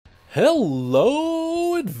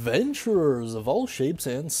Hello, adventurers of all shapes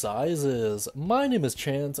and sizes. My name is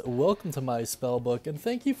Chance, welcome to my spellbook, and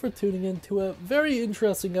thank you for tuning in to a very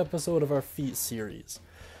interesting episode of our feat series.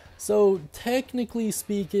 So, technically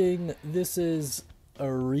speaking, this is a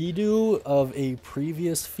redo of a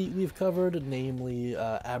previous feat we've covered, namely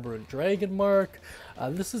Aberrant Dragonmark.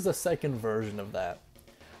 This is the second version of that.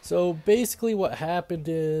 So basically what happened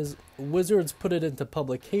is Wizards put it into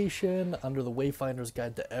publication under the Wayfinder's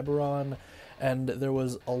Guide to Eberron, and there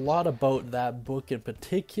was a lot about that book in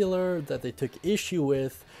particular that they took issue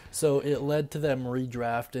with, so it led to them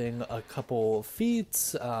redrafting a couple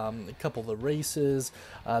feats, a couple of the races,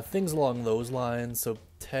 things along those lines. So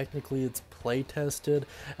technically it's play tested,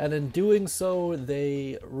 and in doing so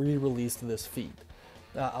they re-released this feat.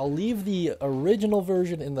 I'll leave the original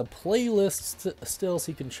version in the playlist still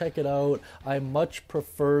so you can check it out. I much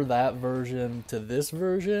prefer that version to this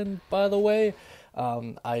version, by the way.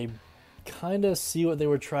 I kind of see what they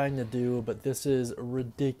were trying to do, but this is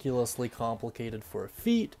ridiculously complicated for a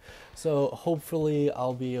feat, so hopefully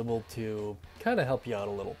I'll be able to kind of help you out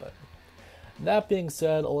a little bit. That being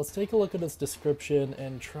said, let's take a look at its description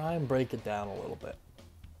and try and break it down a little bit.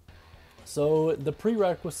 So the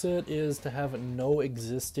prerequisite is to have no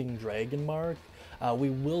existing Dragonmark. We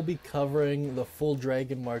will be covering the full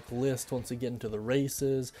Dragonmark list once we get into the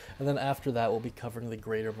races, and then after that we'll be covering the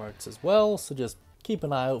greater marks as well, so just keep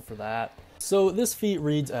an eye out for that. So this feat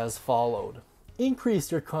reads as followed.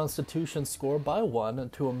 Increase your Constitution score by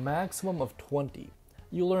 1 to a maximum of 20.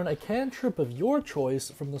 You learn a cantrip of your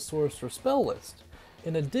choice from the sorcerer spell list.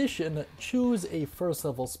 In addition, choose a first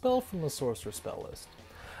level spell from the sorcerer spell list.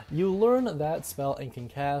 You learn that spell and can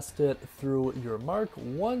cast it through your mark.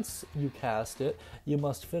 Once you cast it, you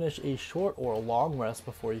must finish a short or long rest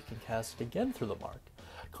before you can cast it again through the mark.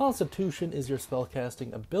 Constitution is your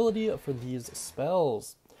spellcasting ability for these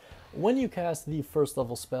spells. When you cast the first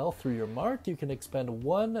level spell through your mark, you can expend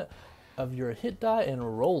one of your hit die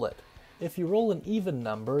and roll it. If you roll an even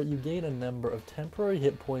number, you gain a number of temporary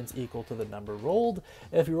hit points equal to the number rolled.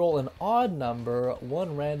 If you roll an odd number,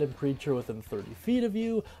 one random creature within 30 feet of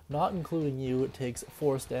you, not including you, takes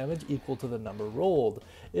force damage equal to the number rolled.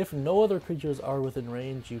 If no other creatures are within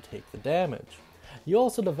range, you take the damage. You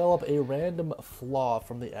also develop a random flaw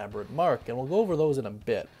from the Aberrant Mark, and we'll go over those in a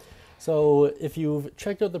bit. So if you've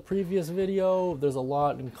checked out the previous video, there's a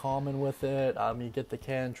lot in common with it. You get the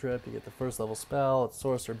cantrip, you get the first level spell, it's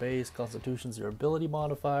sorcerer based, Constitution's your ability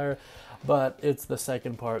modifier, but it's the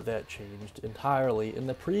second part that changed entirely. In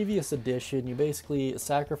the previous edition, you basically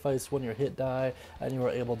sacrificed one of your hit die and you were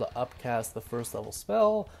able to upcast the first level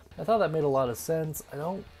spell. I thought that made a lot of sense. I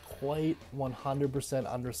don't quite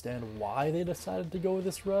 100% understand why they decided to go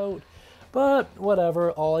this route, but whatever,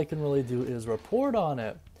 all I can really do is report on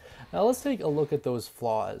it. Now let's take a look at those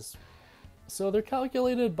flaws. So they're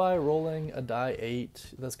calculated by rolling a die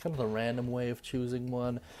 8. That's kind of the random way of choosing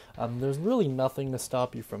one. There's really nothing to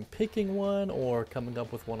stop you from picking one or coming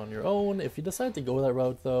up with one on your own. If you decide to go that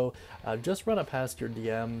route though, just run it past your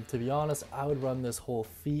DM. To be honest, I would run this whole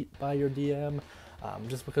feat by your DM,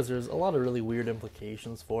 just because there's a lot of really weird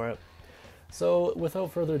implications for it. So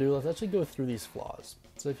without further ado, let's actually go through these flaws.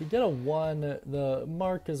 So if you get a 1, the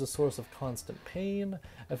mark is a source of constant pain.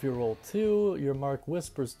 If you roll 2, your mark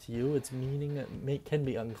whispers to you, its meaning can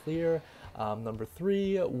be unclear. Number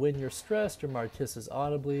 3, when you're stressed, your mark hisses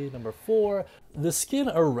audibly. Number 4, the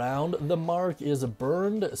skin around the mark is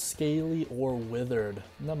burned, scaly, or withered.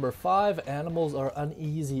 Number 5, animals are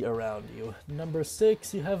uneasy around you. Number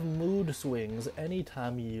 6, you have mood swings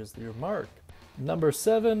anytime you use your mark. Number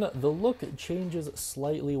 7, the look changes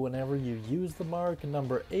slightly whenever you use the mark.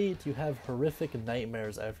 Number 8, you have horrific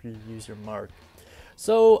nightmares after you use your mark.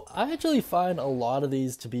 So I actually find a lot of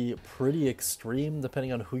these to be pretty extreme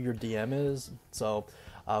depending on who your DM is. So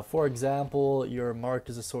for example, your mark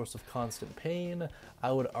is a source of constant pain.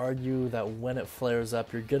 I would argue that when it flares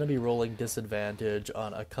up, you're going to be rolling disadvantage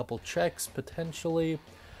on a couple checks potentially.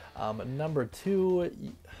 Number 2,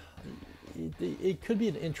 it could be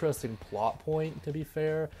an interesting plot point, to be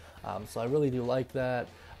fair, so I really do like that.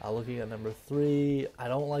 Looking at number 3, I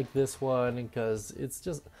don't like this one because it's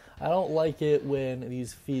just, I don't like it when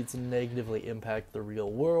these feats negatively impact the real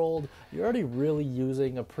world. You're already really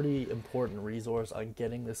using a pretty important resource on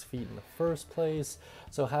getting this feat in the first place,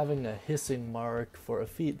 so having a hissing mark for a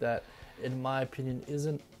feat that, in my opinion,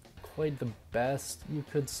 isn't quite the best you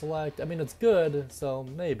could select. I mean, it's good, so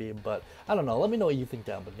maybe, but I don't know. Let me know what you think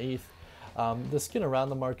down beneath. The skin around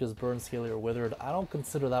the mark is burned, scaly, or withered. I don't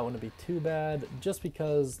consider that one to be too bad, just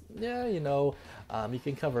because, yeah, you know, you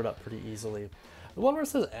can cover it up pretty easily. The one where it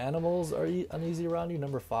says animals are uneasy around you,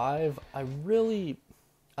 number 5, I really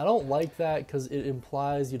I don't like that because it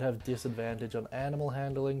implies you'd have disadvantage on animal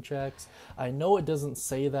handling checks. I know it doesn't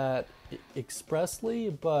say that expressly,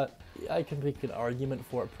 but I can make an argument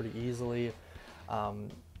for it pretty easily.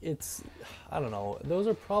 It's, I don't know, those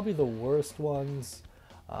are probably the worst ones.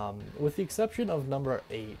 With the exception of number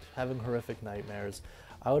 8, having horrific nightmares,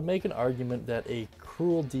 I would make an argument that a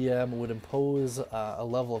cruel DM would impose a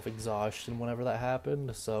level of exhaustion whenever that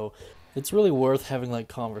happened, so it's really worth having like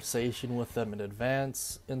conversation with them in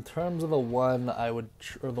advance. In terms of the one I would,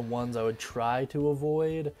 or the ones I would try to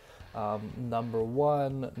avoid, number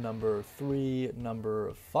 1, number 3,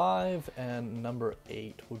 number 5, and number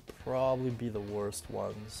 8 would probably be the worst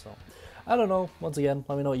ones. So, I don't know. Once again,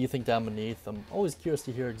 let me know what you think down beneath. I'm always curious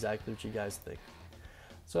to hear exactly what you guys think.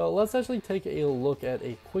 So let's actually take a look at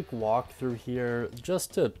a quick walkthrough here,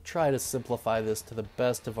 just to try to simplify this to the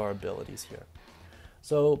best of our abilities here.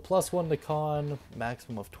 So +1 to con,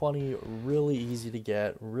 maximum of 20, really easy to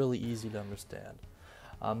get, really easy to understand.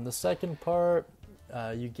 The second part,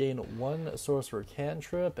 you gain 1 sorcerer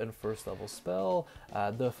cantrip and first level spell.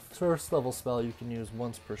 The first level spell you can use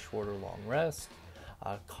once per short or long rest.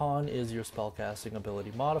 Con is your spellcasting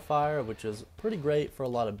ability modifier, which is pretty great for a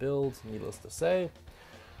lot of builds, needless to say.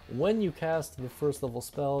 When you cast the first level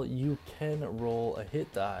spell, you can roll a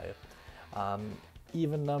hit die.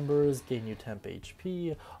 Even numbers gain you temp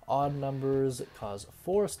HP, odd numbers cause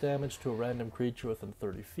force damage to a random creature within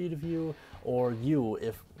 30 feet of you, or you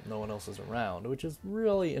if no one else is around, which is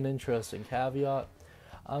really an interesting caveat.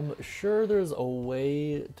 I'm sure there's a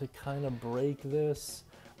way to kind of break this.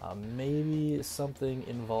 Maybe something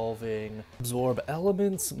involving absorb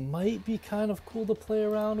elements might be kind of cool to play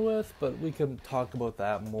around with, but we can talk about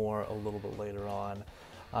that more a little bit later on.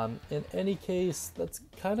 In any case, that's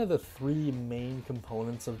kind of the 3 main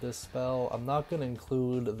components of this spell. I'm not going to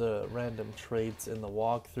include the random traits in the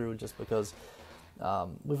walkthrough just because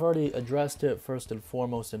we've already addressed it first and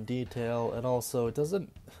foremost in detail, and also it doesn't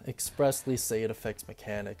expressly say it affects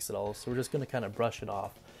mechanics at all, so we're just going to kind of brush it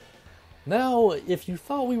off. Now, if you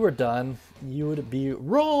thought we were done, you would be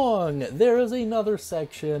wrong! There is another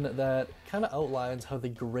section that kind of outlines how the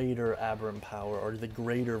greater aberrant power, or the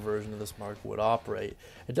greater version of this mark, would operate.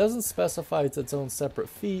 It doesn't specify it's its own separate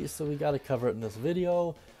feat, so we gotta cover it in this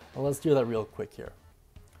video. Well, let's do that real quick here.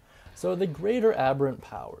 So, the greater aberrant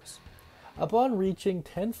powers. Upon reaching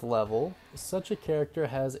 10th level, such a character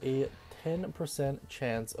has a 10%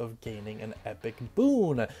 chance of gaining an epic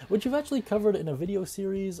boon, which you've actually covered in a video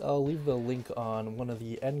series. I'll leave the link on one of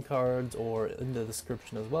the end cards or in the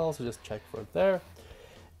description as well, so just check for it there.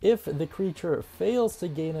 If the creature fails to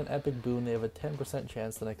gain an epic boon, they have a 10%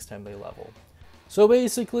 chance the next time they level. So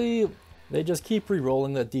basically, they just keep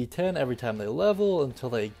re-rolling that d10 every time they level until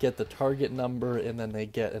they get the target number, and then they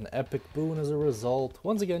get an epic boon as a result.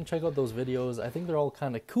 Once again, check out those videos. I think they're all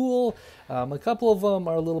kind of cool. A couple of them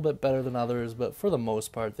are a little bit better than others, but for the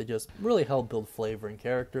most part, they just really help build flavor in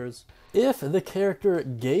characters. If the character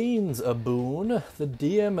gains a boon, the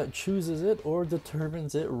DM chooses it or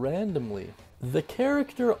determines it randomly. The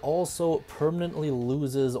character also permanently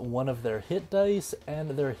loses one of their hit dice,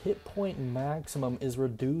 and their hit point maximum is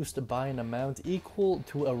reduced by an amount equal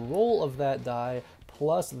to a roll of that die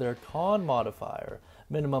plus their con modifier,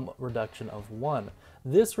 minimum reduction of 1.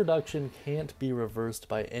 This reduction can't be reversed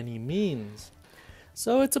by any means.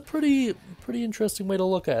 So it's a pretty interesting way to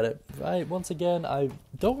look at it. Once again, I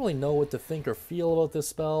don't really know what to think or feel about this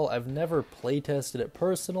spell. I've never playtested it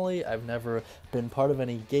personally. I've never been part of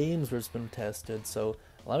any games where it's been tested, so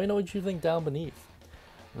let me know what you think down beneath.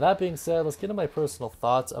 That being said, let's get into my personal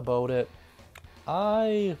thoughts about it.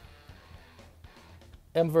 I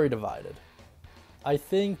am very divided. I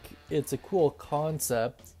think it's a cool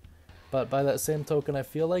concept, but by that same token, I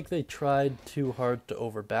feel like they tried too hard to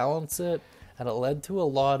overbalance it, and it led to a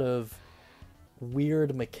lot of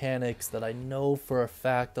weird mechanics that I know for a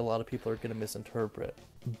fact a lot of people are going to misinterpret.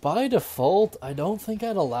 By default, I don't think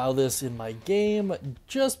I'd allow this in my game,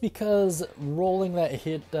 just because rolling that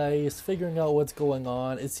hit dice, figuring out what's going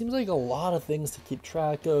on, it seems like a lot of things to keep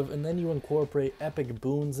track of, and then you incorporate epic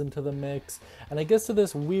boons into the mix, and it gets to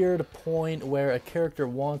this weird point where a character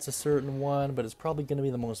wants a certain one, but it's probably going to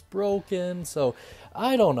be the most broken, so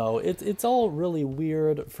I don't know, it's all really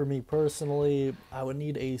weird for me personally. I would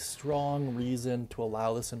need a strong reason to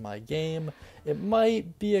allow this in my game. It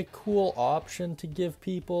might be a cool option to give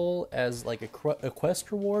people as like a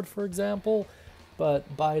quest reward, for example,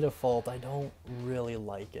 but by default, I don't really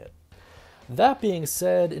like it. That being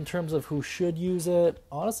said, in terms of who should use it,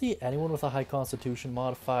 honestly, anyone with a high constitution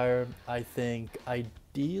modifier. I think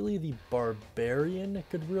ideally the barbarian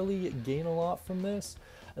could really gain a lot from this.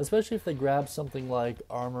 especially if they grab something like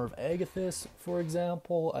Armor of Agathis, for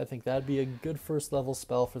example. I think that'd be a good first level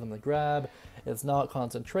spell for them to grab. It's not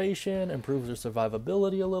concentration, improves their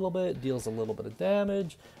survivability a little bit, deals a little bit of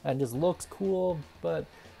damage, and just looks cool, but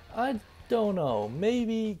I don't know.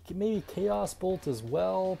 Maybe Chaos Bolt as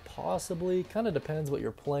well, possibly. Kind of depends what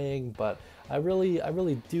you're playing, but I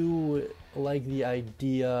really do like the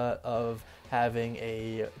idea of having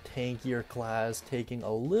a tankier class taking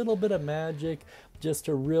a little bit of magic just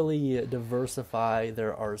to really diversify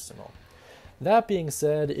their arsenal. That being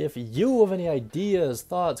said, if you have any ideas,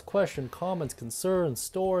 thoughts, questions, comments, concerns,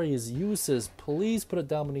 stories, uses, please put it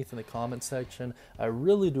down beneath in the comment section. I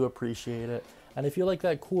really do appreciate it. And if you like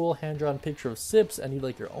that cool hand-drawn picture of Sips and you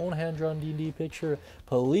like your own hand-drawn D&D picture,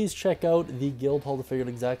 please check out the guild hall to figure out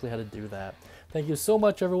exactly how to do that. Thank you so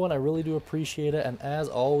much, everyone. I really do appreciate it. And as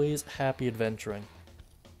always, happy adventuring.